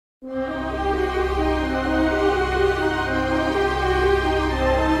Okay,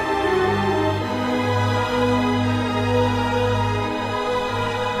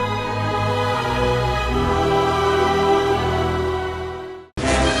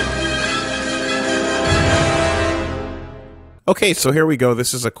 so here we go.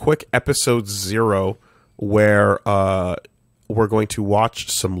 This is a quick episode 0 where we're going to watch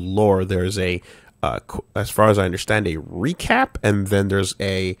some lore. There's a, as far as I understand, a recap, and then there's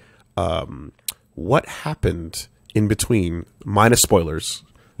a what happened in between, minus spoilers.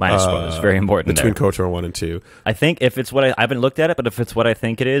 Minus spoilers, very important. Between KotOR 1 and 2. I think if it's what I haven't looked at it, but if it's what I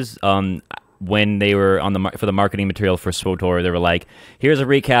think it is, when they were on for the marketing material for SWTOR, they were like, "Here's a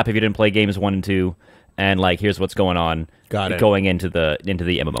recap if you didn't play games 1 and 2, and like here's what's going on." Got it. Going into the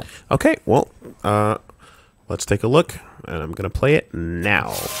MMO. Okay, well, let's take a look, and I'm gonna play it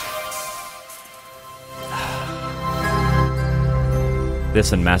now.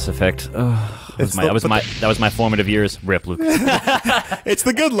 This and Mass Effect. That was my formative years. Rip, Luke. It's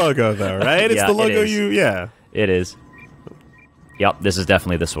the good logo, though, right? It's Yeah, the logo it It is. Yep, this is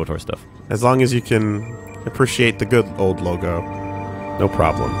definitely the SWTOR stuff. As long as you can appreciate the good old logo, no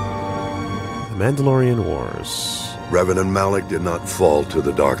problem. The Mandalorian Wars. Revan and Malak did not fall to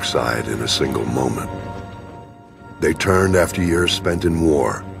the dark side in a single moment. They turned after years spent in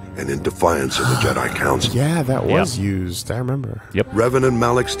war and in defiance of the Jedi Council. Yeah, that was used. I remember. Yep. Revan and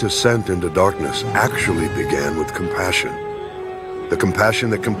Malak's descent into darkness actually began with compassion. The compassion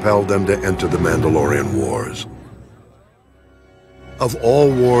that compelled them to enter the Mandalorian Wars. Of all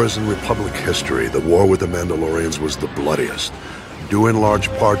wars in Republic history, the war with the Mandalorians was the bloodiest, due in large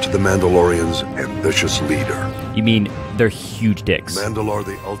part to the Mandalorians' ambitious leader. You mean they're huge dicks? Mandalore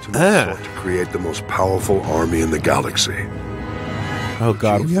the Ultimate sought to create the most powerful army in the galaxy. Oh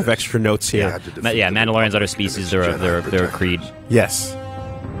god, we have extra notes here. Yeah, Mandalorians, other species, they're a creed. Yes.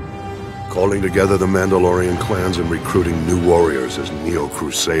 Calling together the Mandalorian clans and recruiting new warriors as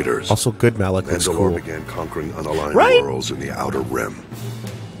Neo-Crusaders. Also, good Malak looks Mandalore cool. began conquering unaligned worlds in the Outer Rim.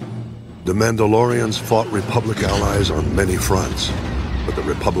 The Mandalorians fought Republic allies on many fronts, but the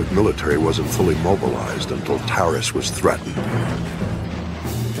Republic military wasn't fully mobilized until Taris was threatened.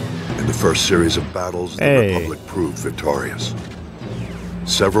 In the first series of battles, the Republic proved victorious.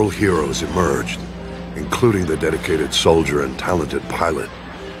 Several heroes emerged, including the dedicated soldier and talented pilot,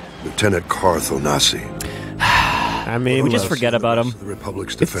 Lieutenant KotOR. I mean, we just forget about him. The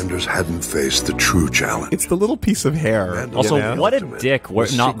Republic's defenders hadn't faced the true challenge. It's the little piece of hair. Also, what a dick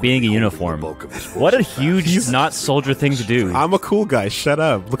not being a uniform. What a huge not soldier thing to do. I'm a cool guy. Shut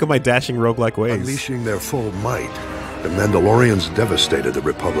up. Look at my dashing roguelike ways. Unleashing their full might, the Mandalorians devastated the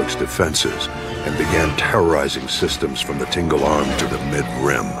Republic's defenses and began terrorizing systems from the Tingle Arm to the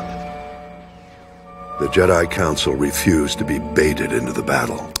Mid-Rim. The Jedi Council refused to be baited into the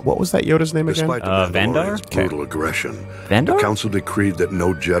battle. What was that Yoda's name again? Despite the Mandalorians' brutal aggression, Vandar? the Council decreed that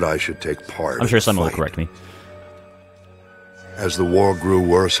no Jedi should take part. I'm sure in the someone will fight. correct me. As the war grew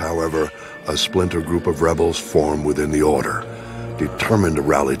worse, however, a splinter group of rebels formed within the Order, determined to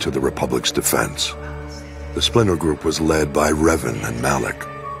rally to the Republic's defense. The splinter group was led by Revan and Malak.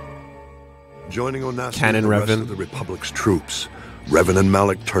 Joining Onasi Canon and the rest Revan. of the Republic's troops, Revan and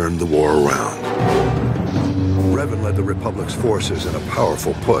Malak turned the war around. Revan led the Republic's forces in a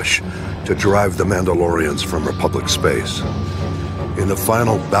powerful push to drive the Mandalorians from Republic space. In the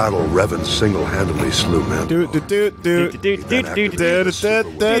final battle, Revan single-handedly slew Mandalore.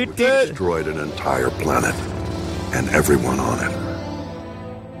 Destroyed an entire planet and everyone on it.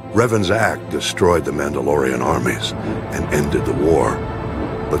 Revan's act destroyed the Mandalorian armies and ended the war,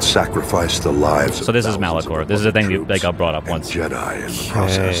 but sacrificed the lives of So this is thousands of Malachor. This is the thing Republic that got brought up and once. Jedi in the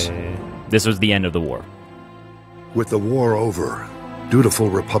process. This was the end of the war. With the war over, dutiful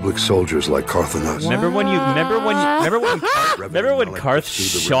Republic soldiers like KotOR. Remember when Karth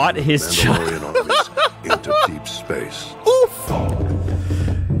shot his shot? Into deep space.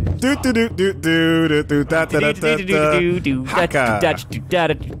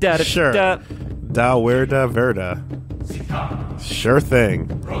 Sure. Da Werda Verda. Sure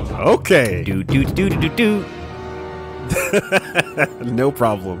thing. Okay. No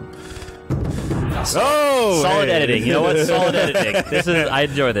problem. Oh, Solid hey. editing. You know what? Solid editing. I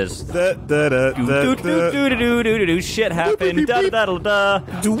enjoy this. Shit happened.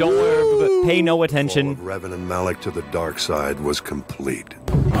 Don't worry. Pay no attention. Fall of Revan and Malak to the dark side was complete.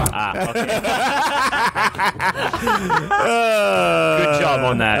 Okay. Good job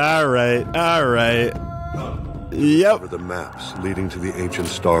on that. All right. Yep. Over the maps leading to the ancient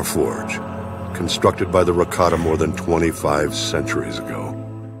Star Forge, constructed by the Rakata more than 25 centuries ago.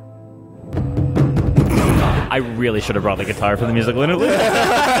 I really should have brought the guitar for the musical interlude.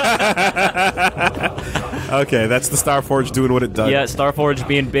 Okay, that's the Starforge doing what it does. Yeah, Starforge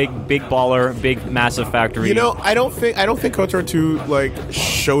being big baller, big massive factory. You know, I don't think KotOR 2 like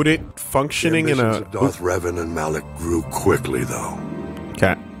showed it functioning in a. of Darth Revan and Malak grew quickly, though.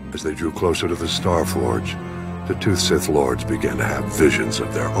 Okay. As they drew closer to the Starforge, the two Sith Lords began to have visions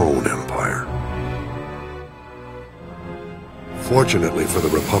of their own empire. Fortunately for the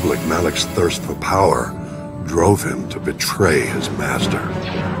Republic, Malak's thirst for power drove him to betray his master.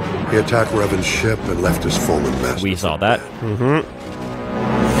 He attacked Revan's ship and left his foeman master. We saw that.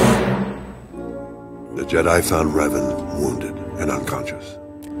 The Jedi found Revan wounded and unconscious.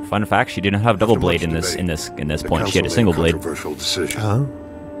 Fun fact: she didn't have double After blade much in this debate, point. She had a the single council made blade. Controversial decision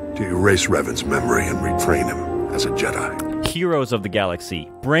to erase Revan's memory and retrain him as a Jedi. Heroes of the galaxy,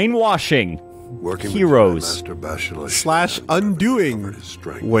 brainwashing. Working Heroes. with Master Bashila Slash undoing his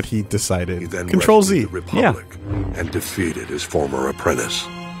strength. what he decided. He then Control Z. rescued the Republic and defeated his former apprentice.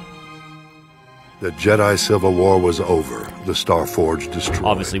 The Jedi Civil War was over. The Starforge destroyed.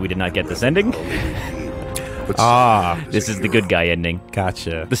 Obviously, we did not get this ending. But This is the good guy ending.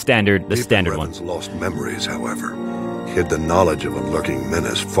 Gotcha. The standard one. Revan's lost memories, however, hid the knowledge of a lurking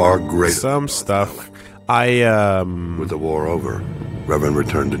menace far greater. Some stuff. With the war over, Revan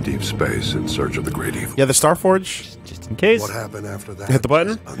returned to deep space in search of the great evil. Yeah, the Starforge. Just in case. What happened after that? Hit the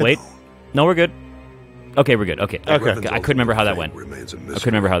button? is unknown. Wait. No, we're good. Okay, we're good. Okay. Revan's I couldn't remember how that ultimate went. fate remains a I mystery.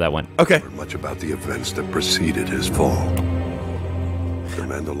 couldn't remember how that went. Okay. Learn much about the events that preceded his fall. The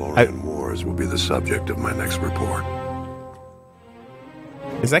Mandalorian Wars will be the subject of my next report.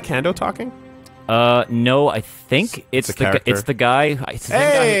 Is that Kando talking? No, I think it's a character. it's the guy. It's the same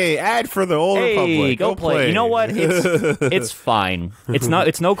guy. Hey, ad for the old Hey, Republic. go play. You know what? It's fine. It's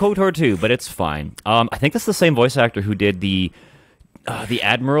no KotOR 2, but it's fine. I think that's the same voice actor who did the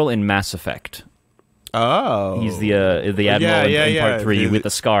Admiral in Mass Effect. Oh. He's the Admiral in Part 3 with the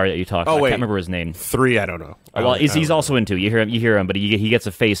scar that you talked about. wait. I can't remember his name. 3, I don't know. Well, he's also in 2. You hear him, but he gets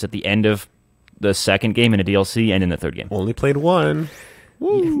a face at the end of the second game in a DLC and in the third game. Only played 1.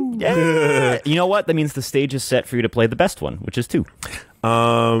 Woo. Yeah. You know what? That means the stage is set for you to play the best one, which is 2.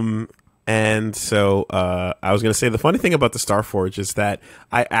 And so I was going to say the funny thing about the Starforge is that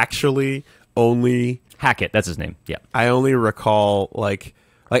I actually only Hackett, that's his name. Yeah. I only recall like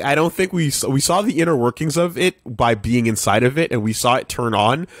I don't think we saw the inner workings of it by being inside of it, and we saw it turn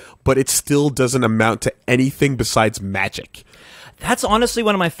on, but it still doesn't amount to anything besides magic. That's honestly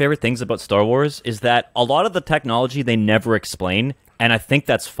one of my favorite things about Star Wars is that a lot of the technology they never explain, and I think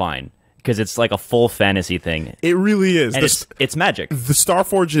that's fine because it's like a full fantasy thing. It really is. And it's magic. The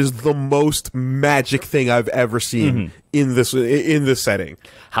Starforge is the most magic thing I've ever seen in this setting.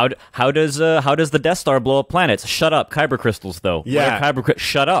 How does the Death Star blow up planets? Shut up, kyber crystals though. Yeah.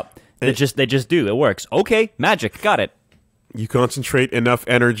 Shut up. They just do. It works. Okay, magic. Got it. You concentrate enough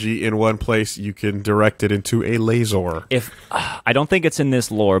energy in one place, you can direct it into a laser. If I don't think it's in this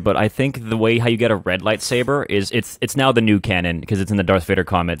lore, but I think the way how you get a red lightsaber is it's now the new canon because it's in the Darth Vader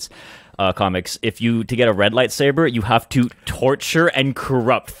comics. If to get a red lightsaber, you have to torture and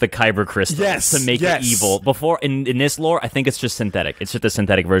corrupt the kyber crystals to make it evil. Before in this lore, I think it's just synthetic. It's just a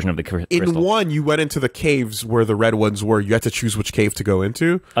synthetic version of the crystal. In 1, you went into the caves where the red ones were. You had to choose which cave to go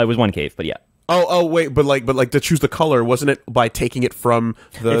into. It was one cave, but yeah. Oh wait, but to choose the color, wasn't it by taking it from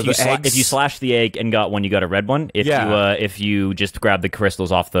the eggs? If you slash the egg and got one, you got a red one. If you just grab the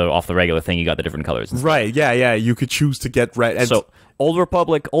crystals off the regular thing, you got the different colors. Right? Yeah. You could choose to get red. And so Old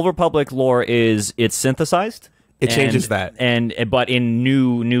Republic lore is it's synthesized. It changes that, but in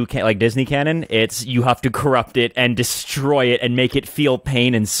new like Disney canon, it's you have to corrupt it and destroy it and make it feel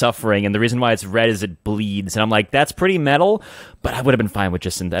pain and suffering. And the reason why it's red is it bleeds. And I'm like, that's pretty metal, but I would have been fine with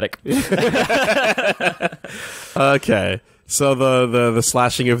just synthetic. Okay, so the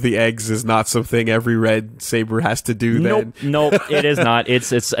slashing of the eggs is not something every red saber has to do. Then Nope, it is not.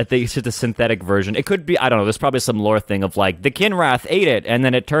 It's I think it's just a synthetic version. It could be, I don't know. There's probably some lore thing of like the Kinrath ate it and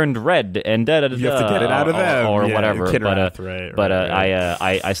then it turned red and you have to get it out of them or whatever. Kinrath, right.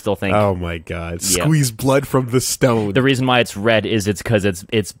 I still think. Oh my God! Squeeze blood from the stone. The reason why it's red is it's because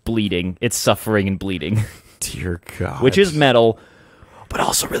it's bleeding. It's suffering and bleeding. Dear God. Which is metal, but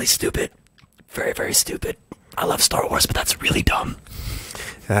also really stupid. Very, very stupid. I love Star Wars, but that's really dumb.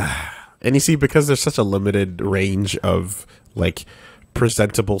 And you see, because there's such a limited range of like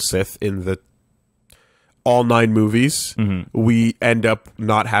presentable Sith in the all 9 movies, we end up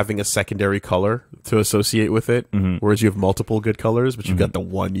not having a secondary color to associate with it. Whereas you have multiple good colors, but you've got the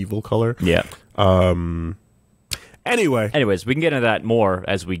one evil color. Yeah. Anyways, we can get into that more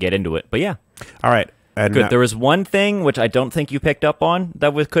as we get into it. But yeah. All right. And Good. There was one thing which I don't think you picked up on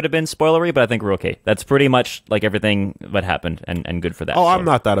that could have been spoilery, but I think we're okay. That's pretty much like everything that happened, and good for that. Oh, so. I'm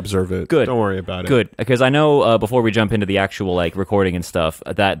not that observant. Good. Don't worry about it. Good, because I know before we jump into the actual like recording and stuff,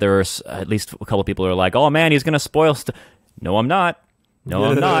 that there's at least a couple people who are like, "Oh man, he's gonna spoil stuff." No, I'm not. No,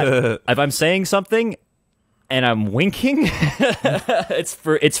 I'm not. If I'm saying something and I'm winking, it's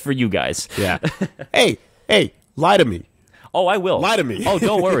for you guys. Yeah. Hey, lie to me. Oh, I will. Lie to me. Oh,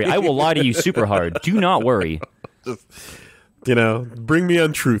 don't worry. I will lie to you super hard. Do not worry. Bring me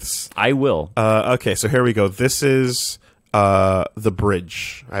untruths. I will. Okay, so here we go. This is the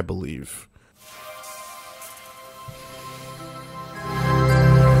bridge, I believe.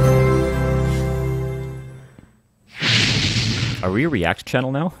 Are we a React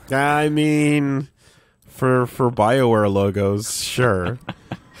channel now? I mean, for BioWare logos, sure.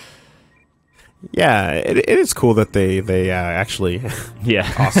 Yeah, it is cool that they actually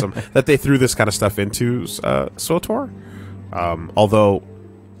Yeah. awesome that they threw this kind of stuff into KotOR. Although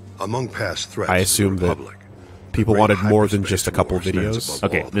Among past threats, I assume to the that Republic, people great wanted more than hyperspace just a couple war stands videos.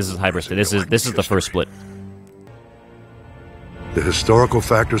 above Okay, all this is the hyperspace. wars in This is the first galactic split. The historical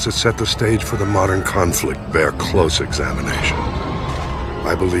factors that set the stage for the modern conflict bear close examination.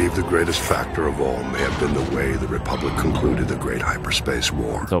 I believe the greatest factor of all may have been the way the Republic concluded the Great Hyperspace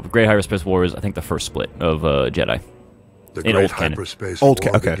War. So, Great Hyperspace War is, I think, the first split of Jedi. The in Great old canon. Hyperspace Old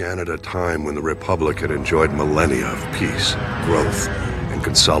War okay. began at a time when the Republic had enjoyed millennia of peace, growth, and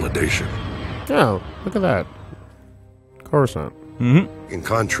consolidation. Oh, look at that. Coruscant. In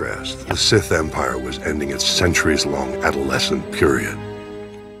contrast, the Sith Empire was ending its centuries-long adolescent period.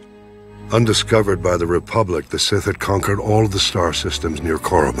 Undiscovered by the Republic, the Sith had conquered all of the star systems near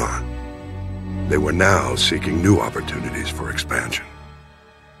Korriban. They were now seeking new opportunities for expansion.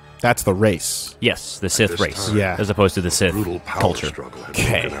 That's the race. Yes, the Sith this race. time, Yeah. As opposed to the Sith Brutal power culture. struggle had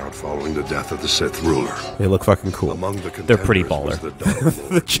Okay. broken out following the death of the Sith ruler. They look fucking cool. Among the They're pretty contenders was baller. the Dark Lord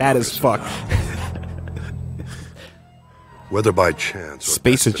The chat is Naga fucked. Sadao. Whether by chance or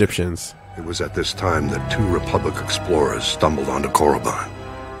Space destiny, Egyptians. it was at this time that two Republic explorers stumbled onto Korriban.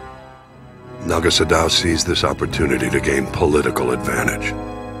 Naga Sadao seized this opportunity to gain political advantage.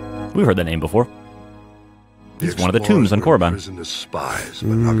 We've heard that name before. He's one of the explorers tombs on were Korriban. imprisoned as spies,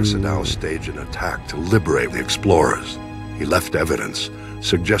 but Naga Sadao staged an attack to liberate the explorers. He left evidence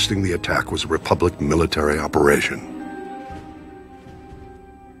suggesting the attack was a Republic military operation.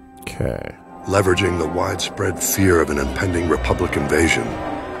 Okay. Leveraging the widespread fear of an impending Republic invasion,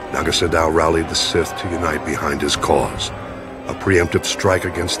 Naga Sadao rallied the Sith to unite behind his cause, a preemptive strike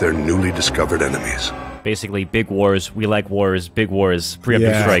against their newly discovered enemies. Basically, big wars. We like wars. Big wars. Preemptive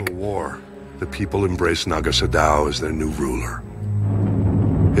Yeah. strike. For war, the people embraced Naga Sadao as their new ruler.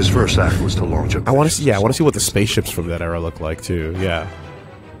 His first act was to launch a I want to see. Yeah, I want to see what the against spaceships Republic. from that era look like too. Yeah.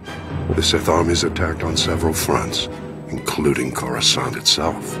 The Sith armies attacked on several fronts, including Coruscant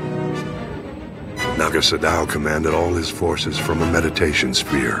itself. Naga Sadao commanded all his forces from a meditation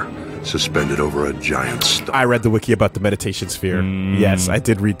sphere suspended over a giant star. I read the wiki about the meditation sphere. Yes, I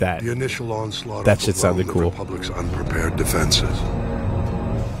did read that. The initial onslaught That shit overwhelmed sounded the cool. Republic's unprepared defenses.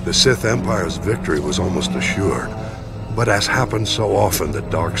 The Sith Empire's victory was almost assured, but as happened so often, the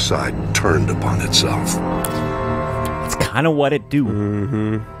dark side turned upon itself. It's kind of what it do.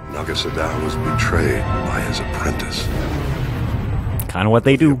 Naga Sadao was betrayed by his apprentice. Kind of what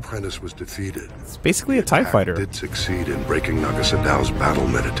they The do. apprentice was defeated. It's basically a TIE fighter. Did succeed in breaking Naga Sadao's battle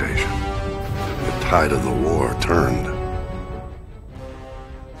meditation. The tide of the war turned.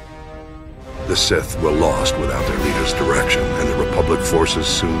 The Sith were lost without their leader's direction, and the Republic forces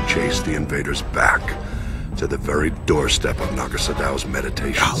soon chased the invaders back to the very doorstep of Naga Sadao's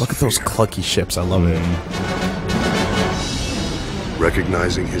meditation. Oh, look at those sphere. clunky ships. I love it.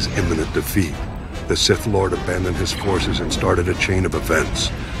 Recognizing his imminent defeat, the Sith Lord abandoned his forces and started a chain of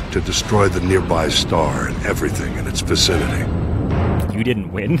events to destroy the nearby star and everything in its vicinity. You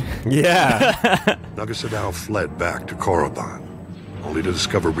didn't win. Yeah. Naga Sadao fled back to Korriban, only to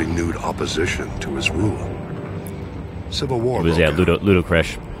discover renewed opposition to his rule. Civil war It was, broke out, Ludo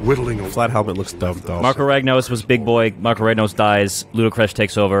Crash. whittling away Flat helmet looks dumb though. Marco Ragnos was big boy. Marco Ragnos dies. Ludocresh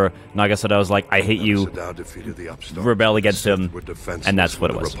takes over. Naga Sadao's like, I hate you. Sadao defeated the upstart. Rebel against The Sith him, were defenseless and that's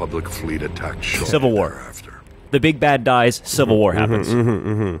what when it was. The Republic fleet attacked shortly Civil War. thereafter. The big bad dies. Civil War happens.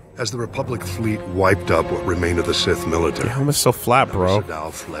 As the Republic fleet wiped up what remained of the Sith military, The helmet's so flat, bro. Naga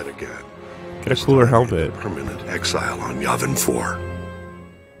Sadao fled again. Get a cooler helmet. Permanent exile on Yavin 4.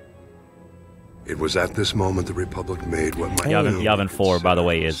 It was at this moment the Republic made what might Yavin 4, by the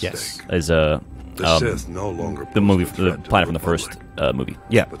way, is Yes. the Sith no longer the movie, posed a the threat to planet from the Republic, first movie.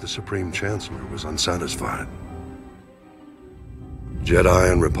 Yeah. but the Supreme Chancellor was unsatisfied.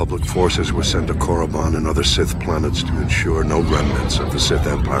 Jedi and Republic forces were sent to Korriban and other Sith planets to ensure no remnants of the Sith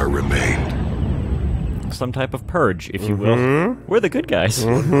Empire remained. Some type of purge, if you will. We're the good guys.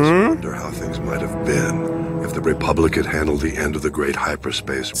 One must wonder how things might have been if the Republic had handled the end of the Great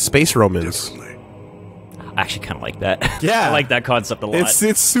Hyperspace Space Romans. differently. I actually kind of like that. Yeah. I like that concept a lot.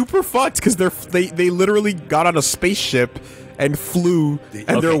 It's super fucked because they literally got on a spaceship and flew,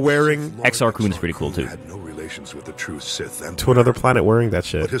 and they're wearing XR Kun's pretty cool, too. Had no relations with the true Sith Empire, to another planet wearing that but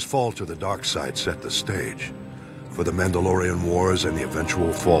shit. his fall to the dark side set the stage for the Mandalorian Wars and the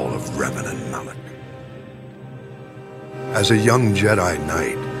eventual fall of Revan and Malak. As a young Jedi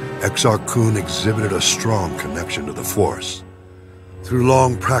Knight, XR Kun exhibited a strong connection to the Force. Through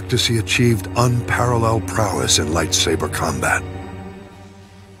long practice, he achieved unparalleled prowess in lightsaber combat.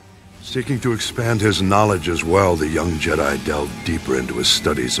 Seeking to expand his knowledge as well, the young Jedi delved deeper into his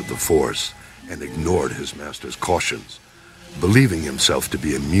studies of the Force and ignored his master's cautions, believing himself to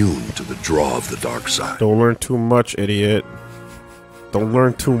be immune to the draw of the dark side. Don't learn too much, idiot. Don't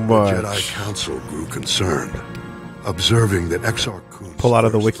learn too much. The Jedi Council grew concerned, observing that XR Kun's Pull out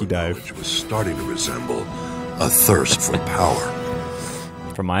of the thirst wiki for dive. knowledge was starting to resemble a thirst for power.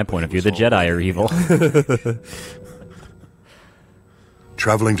 From my point of view, the Jedi are evil.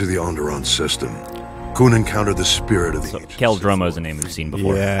 Traveling to the Onderon system, Kun encountered the spirit of the ancient Kel Sith Dromo is a Lord. name we've seen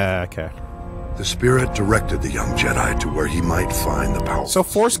before. Yeah, okay. The spirit directed the young Jedi to where he might find the power. So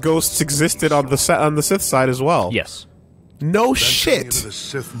Force ghosts existed on the Sith side as well. Yes. No Into shit. the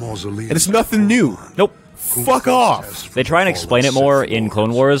Sith mausoleum. And it's nothing new. Nope. Fuck off. They try and explain it more in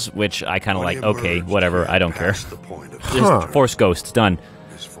Clone Wars, which I kind of like. Okay, whatever. I don't care. The point of Just Force ghosts, done.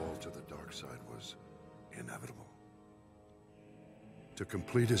 His fall to the dark side was inevitable. To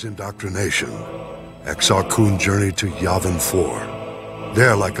complete his indoctrination, XR Kun journeyed to Yavin 4.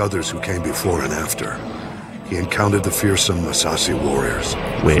 There, like others who came before and after, he encountered the fearsome Masasi warriors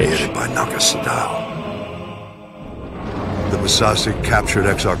created by Naga Sadao. The Masasi captured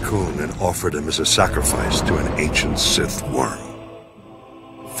XR Kun and offered him as a sacrifice to an ancient Sith worm.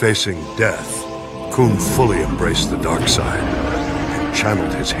 Facing death, Kun fully embraced the dark side and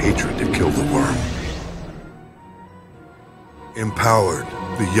channeled his hatred to kill the worm. Empowered,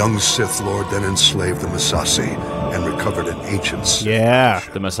 the young Sith Lord then enslaved the Masasi and recovered an ancient Sith. Yeah.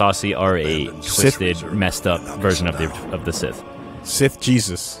 The Masasi are a twisted, messed up version of the Sith. Sith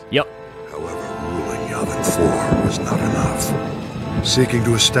Jesus. Yep. However, ruling Yavin 4 was not enough. Seeking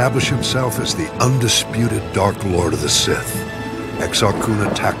to establish himself as the undisputed Dark Lord of the Sith, XR Kun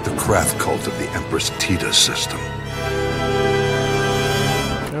attacked the Krath cult of the Empress Tita system.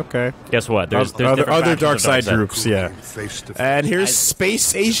 Okay. Guess what? There's other different factions dark of side groups, yeah. Face to And face, here's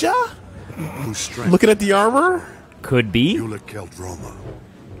Space Asia. whose strength Looking at the armor. Could be. Ulic Keldroma.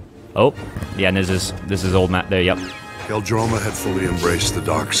 Oh, yeah. And this is old Matt there. Yep. Keldroma had fully embraced the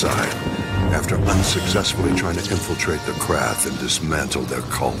dark side after unsuccessfully trying to infiltrate the Krath and dismantle their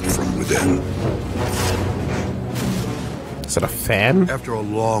cult from within. Is that a fan? After a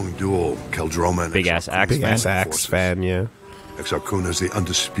long duel, Keldroma and Big ass axe. Big ass fan. axe fan, yeah. XR Kun is the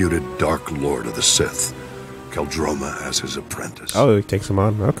undisputed Dark Lord of the Sith. Keldroma as his apprentice. Oh, he takes him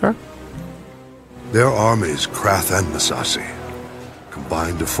on. Okay. Their armies, Krath and Masasi,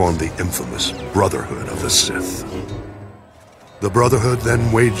 combined to form the infamous Brotherhood of the Sith. The Brotherhood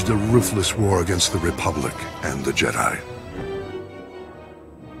then waged a ruthless war against the Republic and the Jedi.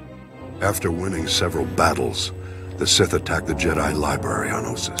 After winning several battles, the Sith attacked the Jedi library on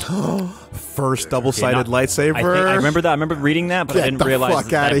Ossus. First double-sided lightsaber. I remember that. I remember reading that, but I Get didn't the realize fuck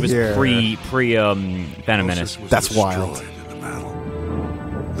that outta it was here. pre Phantom Menace. Ossus was That's destroyed wild. in the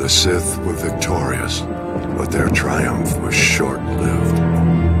battle. The Sith were victorious, but their triumph was short-lived.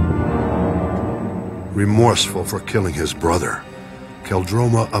 Remorseful for killing his brother,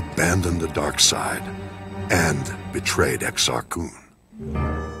 Keldroma abandoned the dark side and betrayed XR Kun.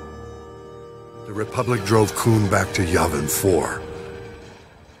 The Republic drove Kun back to Yavin 4,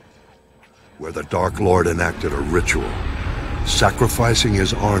 where the Dark Lord enacted a ritual, sacrificing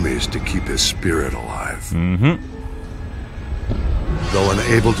his armies to keep his spirit alive. Though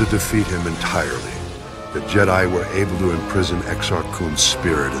unable to defeat him entirely, the Jedi were able to imprison XR Kun's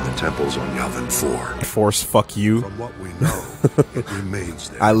spirit in the temples on Yavin 4. Force, fuck you. From what we know, it remains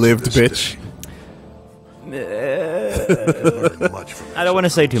there. I lived, to this bitch. day. Learn much from I don't want to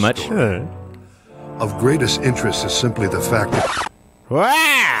say too much. Huh. Of greatest interest is simply the fact that Wah!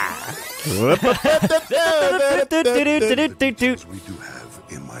 we do have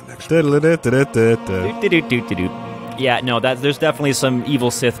in my next Yeah, Yeah, no, there's definitely some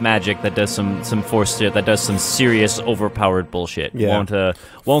evil Sith magic that does some force shit, that does some serious overpowered bullshit. Yeah.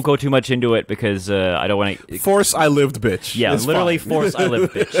 Won't go too much into it because I don't want to. Force I lived, bitch. Yeah, it's literally fine. Force I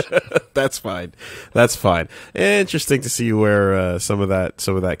lived, bitch. That's fine. That's fine. Interesting to see where some of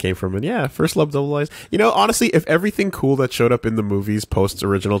that came from. And yeah, First Love Double Eyes. You know, honestly, if everything cool that showed up in the movies post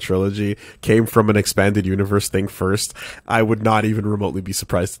original trilogy came from an expanded universe thing first, I would not even remotely be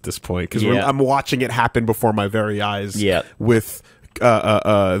surprised at this point because I'm watching it happen before my very eyes. Yeah. With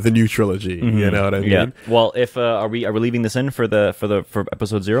the new trilogy, you know what I mean? Yeah. Well, if are we leaving this in for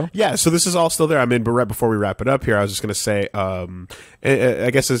episode 0? Yeah. So this is all still there. I mean, but right before we wrap it up here, I was just gonna say, I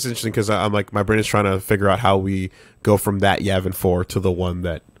guess it's interesting because I'm like, my brain is trying to figure out how we go from that Yavin 4 to the one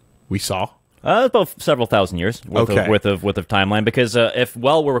that we saw. About several thousand years worth of timeline because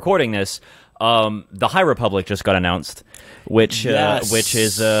while we're recording this, the High Republic just got announced, which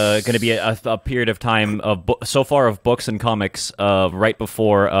is going to be a period of time of so far of books and comics right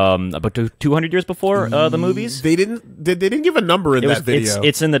before about 200 years before the movies. They didn't give a number in that video.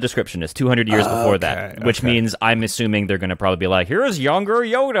 It's in the description. It's 200 years before that, which means I'm assuming they're going to probably be like, here's younger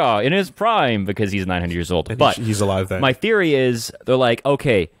Yoda in his prime because he's 900 years old. But he's alive then. My theory is they're like,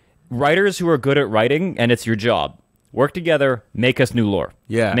 okay, writers who are good at writing, and it's your job. Work together, make us new lore.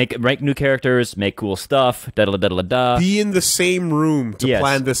 Yeah. Make new characters, make cool stuff, da-da-da-da-da. Be in the same room to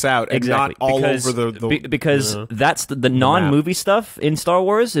plan this out and not all over the... Because that's the non-movie stuff in Star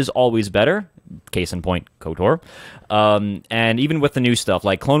Wars is always better. Case in point, KotOR. And even with the new stuff,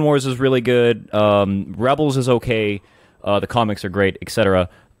 like Clone Wars is really good, Rebels is okay, the comics are great, etc.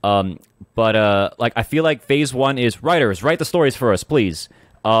 But I feel like Phase 1 is writers, write the stories for us, please.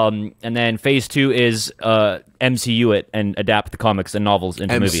 And then Phase 2 is MCU it and adapt the comics and novels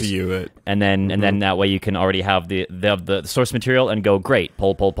into movies. MCU it, and then that way you can already have the source material and go great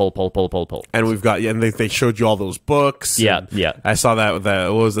pull. And we've got and they showed you all those books. Yeah. I saw that with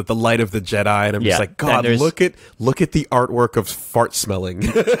what was it, The Light of the Jedi, and I'm just like, God, look at the artwork of fart smelling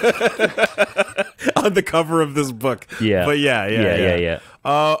on the cover of this book. Yeah, but yeah.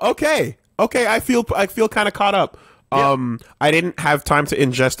 Okay. I feel kind of caught up. I didn't have time to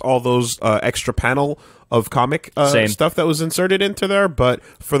ingest all those extra panel of comic stuff that was inserted into there, but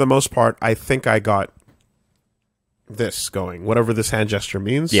for the most part, I think I got this going. Whatever this hand gesture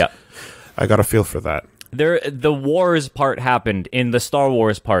means, I got a feel for that. The wars part happened in the Star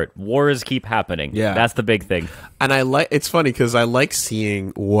Wars part. Wars keep happening. Yeah, that's the big thing. And it's funny because I like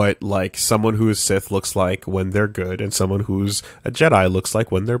seeing what like someone who is Sith looks like when they're good, and someone who's a Jedi looks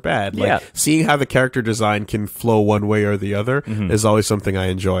like when they're bad. Like seeing how the character design can flow one way or the other is always something I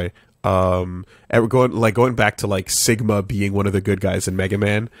enjoy. Going back to like Sigma being one of the good guys in Mega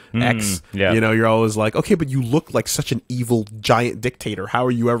Man X, you know, you're always like, okay, but you look like such an evil giant dictator. How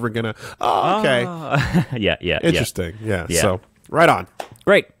are you ever gonna? Oh, okay, yeah, interesting, yeah. So right on,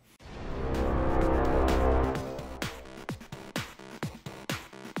 great.